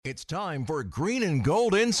It's time for Green and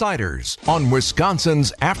Gold Insiders on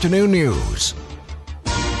Wisconsin's Afternoon News.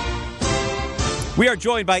 We are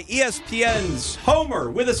joined by ESPN's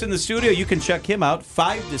Homer with us in the studio. You can check him out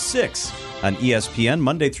 5 to 6 on ESPN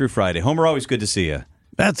Monday through Friday. Homer, always good to see you.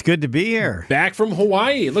 That's good to be here. Back from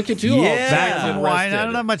Hawaii. Look at you all. Back from Hawaii. I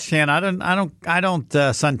don't have much tan. I don't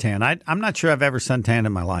suntan. I'm not sure I've ever suntanned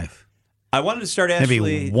in my life. I wanted to start actually...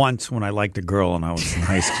 Maybe once when I liked a girl and I was in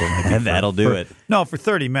high school. And that'll do it. No, for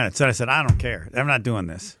 30 minutes. Then I said, I don't care. I'm not doing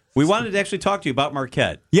this. We wanted to actually talk to you about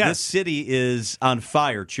Marquette. Yes. This city is on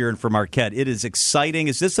fire cheering for Marquette. It is exciting.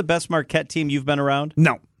 Is this the best Marquette team you've been around?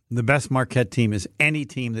 No. The best Marquette team is any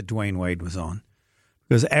team that Dwayne Wade was on.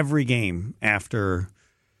 Because every game after...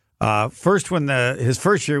 his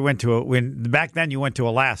first year back then you went to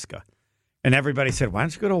Alaska. And everybody said, why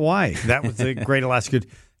don't you go to Hawaii? That was the great Alaska...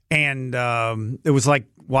 And it was like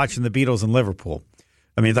watching the Beatles in Liverpool.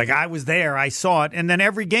 I mean, like I was there, I saw it, and then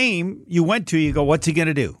every game you went to, you go, what's he going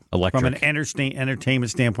to do? Electric. From an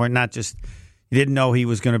entertainment standpoint, not just you didn't know he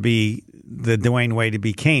was going to be the Dwayne Wade he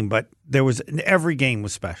became, but every game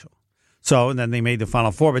was special. So, and then they made the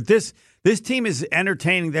Final Four. But this team is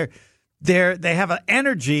entertaining. They have an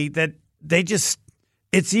energy that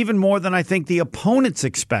it's even more than I think the opponents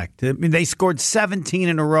expect. I mean, they scored 17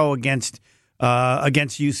 in a row against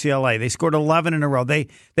UCLA. They scored 11 in a row. They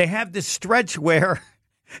have this stretch where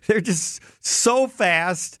they're just so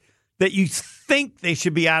fast that you think they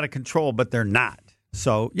should be out of control, but they're not.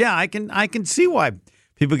 So, yeah, I can see why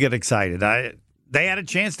people get excited. They had a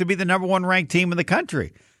chance to be the number one ranked team in the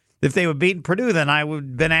country. If they were beating Purdue, then I would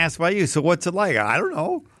have been asked by you, so what's it like? I don't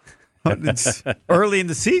know. It's early in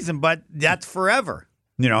the season, but that's forever.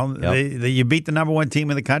 You know, Yep. You beat the number one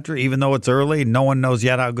team in the country, even though it's early. No one knows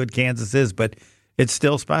yet how good Kansas is, but it's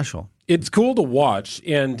still special. It's cool to watch,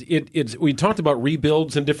 and we talked about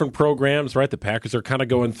rebuilds in different programs, right? The Packers are kind of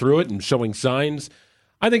going through it and showing signs.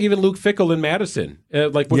 I think even Luke Fickell in Madison,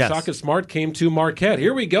 like when Shaka Smart came to Marquette.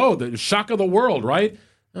 Here we go, the shock of the world, right?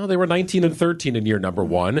 Oh, they were 19 and 13 in year number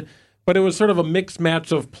one, but it was sort of a mixed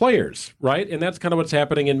match of players, right? And that's kind of what's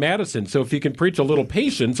happening in Madison. So if you can preach a little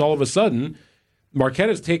patience, all of a sudden Marquette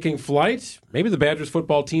is taking flight. Maybe the Badgers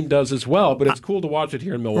football team does as well, but it's cool to watch it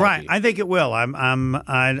here in Milwaukee. Right, I think it will.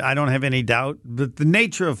 I don't have any doubt. But the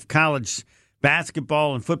nature of college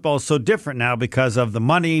basketball and football is so different now because of the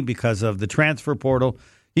money, because of the transfer portal.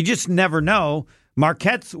 You just never know.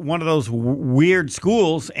 Marquette's one of those weird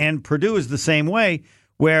schools, and Purdue is the same way,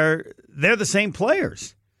 where they're the same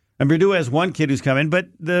players. And Purdue has one kid who's come in, but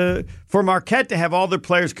for Marquette to have all their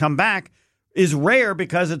players come back is rare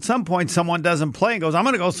because at some point someone doesn't play and goes, I'm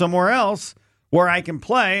going to go somewhere else where I can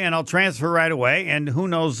play and I'll transfer right away. And who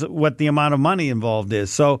knows what the amount of money involved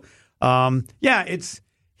is. So,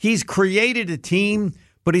 he's created a team,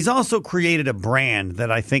 but he's also created a brand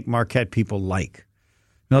that I think Marquette people like.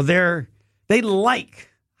 You know, they like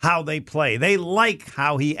how they play. They like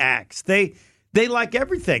how he acts. They like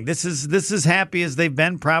everything. This is as happy as they've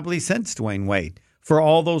been probably since Dwayne Wade. For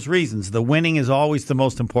all those reasons, the winning is always the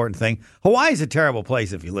most important thing. Hawaii's a terrible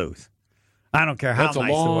place if you lose. I don't care how That's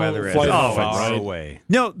nice the weather is. Far away.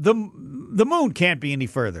 No, the moon can't be any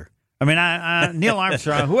further. I mean, Neil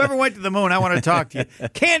Armstrong, whoever went to the moon, I want to talk to you.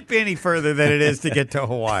 Can't be any further than it is to get to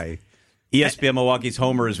Hawaii. ESPN Milwaukee's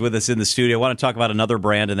Homer is with us in the studio. I want to talk about another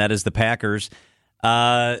brand, and that is the Packers. They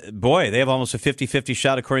have almost a 50-50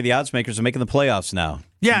 shot, according to the odds makers, of making the playoffs now.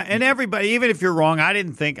 Yeah, and everybody, even if you're wrong, I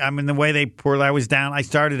didn't think, the way they poured, I was down. I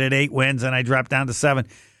started at 8 wins, and I dropped down to 7.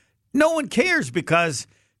 No one cares because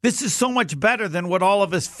this is so much better than what all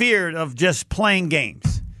of us feared of just playing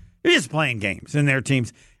games. They're just playing games in their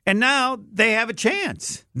teams. And now they have a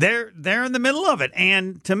chance. They're in the middle of it.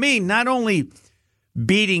 And to me, not only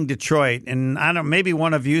beating Detroit, and I don't, maybe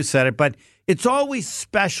one of you said it, but it's always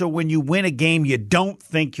special when you win a game you don't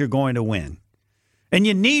think you're going to win. And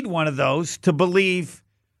you need one of those to believe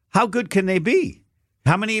how good can they be?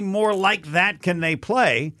 How many more like that can they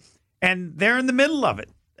play? And they're in the middle of it.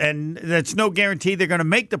 And that's no guarantee they're going to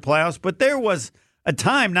make the playoffs, but there was a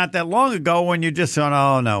time not that long ago when you're just saying,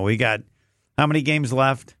 oh, no, we got how many games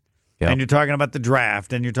left? Yep. And you're talking about the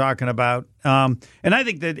draft, and you're talking about and I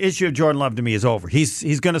think the issue of Jordan Love to me is over.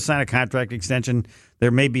 He's going to sign a contract extension.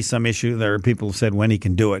 There may be some issue. There are people who said when he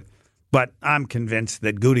can do it. But I'm convinced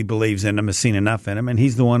that Goody believes in him, has seen enough in him, and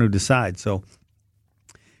he's the one who decides. So,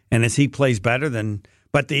 and as he plays better,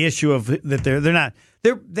 but the issue of that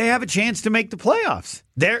they have a chance to make the playoffs.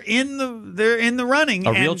 They're in the running,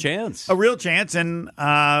 a real chance, and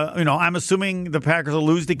I'm assuming the Packers will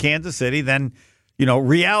lose to Kansas City. Then,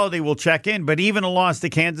 reality will check in. But even a loss to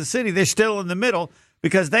Kansas City, they're still in the middle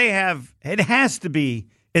because it has to be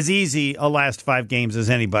as easy a last 5 games as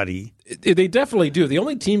anybody. They definitely do. The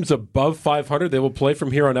only teams above 500 they will play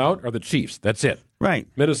from here on out are the Chiefs. That's it. Right.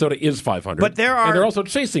 Minnesota is 500. But and they're also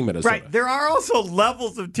chasing Minnesota. Right. There are also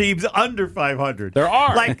levels of teams under 500. There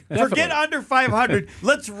are. Like, forget under 500.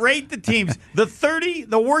 Let's rate the teams.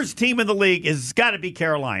 The worst team in the league is got to be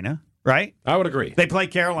Carolina, right? I would agree. They play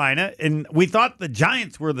Carolina, and we thought the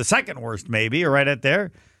Giants were the second worst, maybe, or right at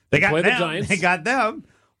there. They got play them. The Giants. They got them.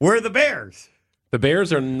 We're the Bears. The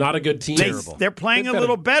Bears are not a good team. They're playing a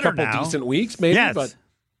little better now. Couple decent weeks, maybe. Yes. But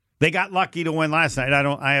they got lucky to win last night.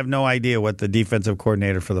 I have no idea what the defensive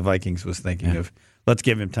coordinator for the Vikings was thinking of. Let's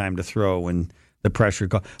give him time to throw when the pressure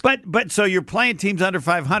call. But so you're playing teams under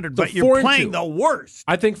 500, so but you're playing the worst.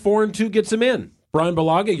 I think 4-2 gets him in. Brian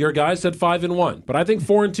Balaga, your guy said 5-1, but I think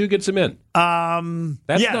 4-2 gets him in.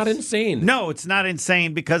 That's not insane. No, it's not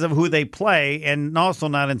insane because of who they play, and also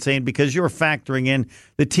not insane because you're factoring in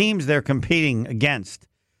the teams they're competing against.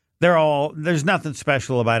 There's nothing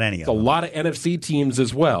special about any of them. It's a lot of NFC teams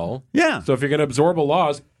as well. Yeah. So if you're going to absorb a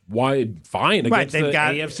loss, why? Fine against the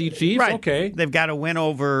AFC Chiefs. Right. Okay. They've got to win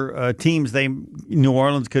over teams New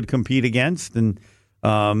Orleans could compete against, and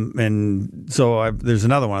so there's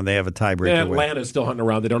another one they have a tiebreaker. Yeah, Atlanta's still hunting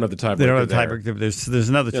around. They don't have the tiebreaker. They don't have the tiebreaker. There's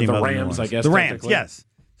another team. The Rams, I guess. The Rams, yes.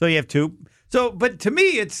 So you have 2. So, but to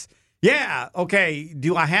me, it's okay.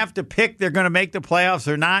 Do I have to pick? They're going to make the playoffs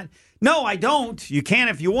or not? No, I don't. You can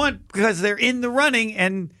if you want because they're in the running,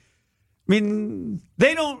 and I mean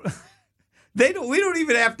they don't. We don't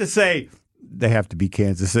even have to say they have to beat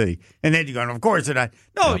Kansas City, and then you're going. Of course they're not.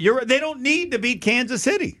 No, they don't need to beat Kansas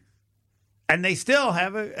City. And they still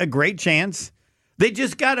have a great chance. They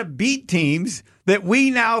just got to beat teams that we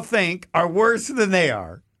now think are worse than they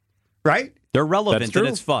are, right? They're relevant, That's true. And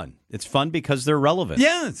it's fun. It's fun because they're relevant.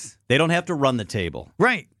 Yes. They don't have to run the table.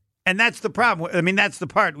 Right. And that's the problem. I mean, that's the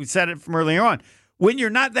part. We said it from earlier on. When you're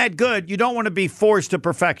not that good, you don't want to be forced to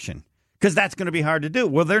perfection because that's going to be hard to do.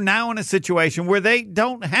 Well, they're now in a situation where they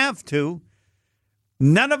don't have to.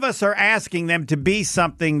 None of us are asking them to be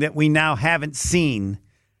something that we now haven't seen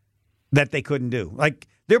that they couldn't do. Like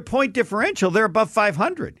their point differential, they're above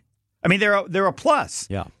 500. I mean, they're a plus.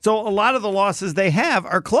 Yeah. So a lot of the losses they have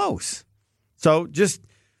are close. So just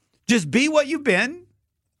be what you've been,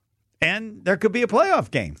 and there could be a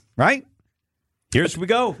playoff game, right? Here's we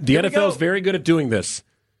go. The NFL is very good at doing this.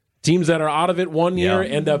 Teams that are out of it one year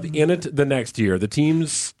end up in it the next year. The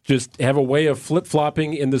teams just have a way of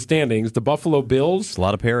flip-flopping in the standings. The Buffalo Bills. It's a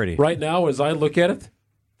lot of parity. Right now, as I look at it,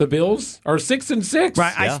 the Bills are 6-6.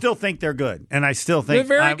 Right. Yeah. I still think they're good, and I still think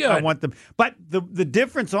they're very good. I want them. But the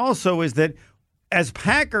difference also is that as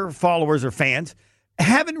Packer followers or fans,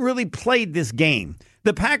 haven't really played this game.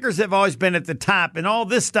 The Packers have always been at the top, and all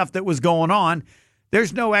this stuff that was going on,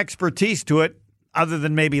 there's no expertise to it other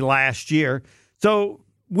than maybe last year. So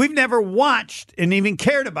we've never watched and even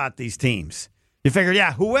cared about these teams. You figure,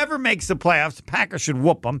 whoever makes the playoffs, the Packers should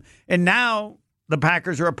whoop them. And now the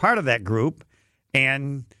Packers are a part of that group,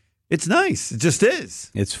 and it's nice. It just is.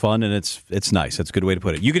 It's fun, and it's nice. That's a good way to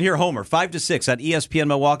put it. You can hear Homer 5 to 6 on ESPN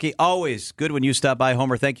Milwaukee. Always good when you stop by,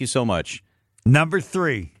 Homer. Thank you so much. Number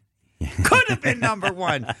 3. Could have been number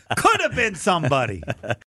 1. Could have been somebody.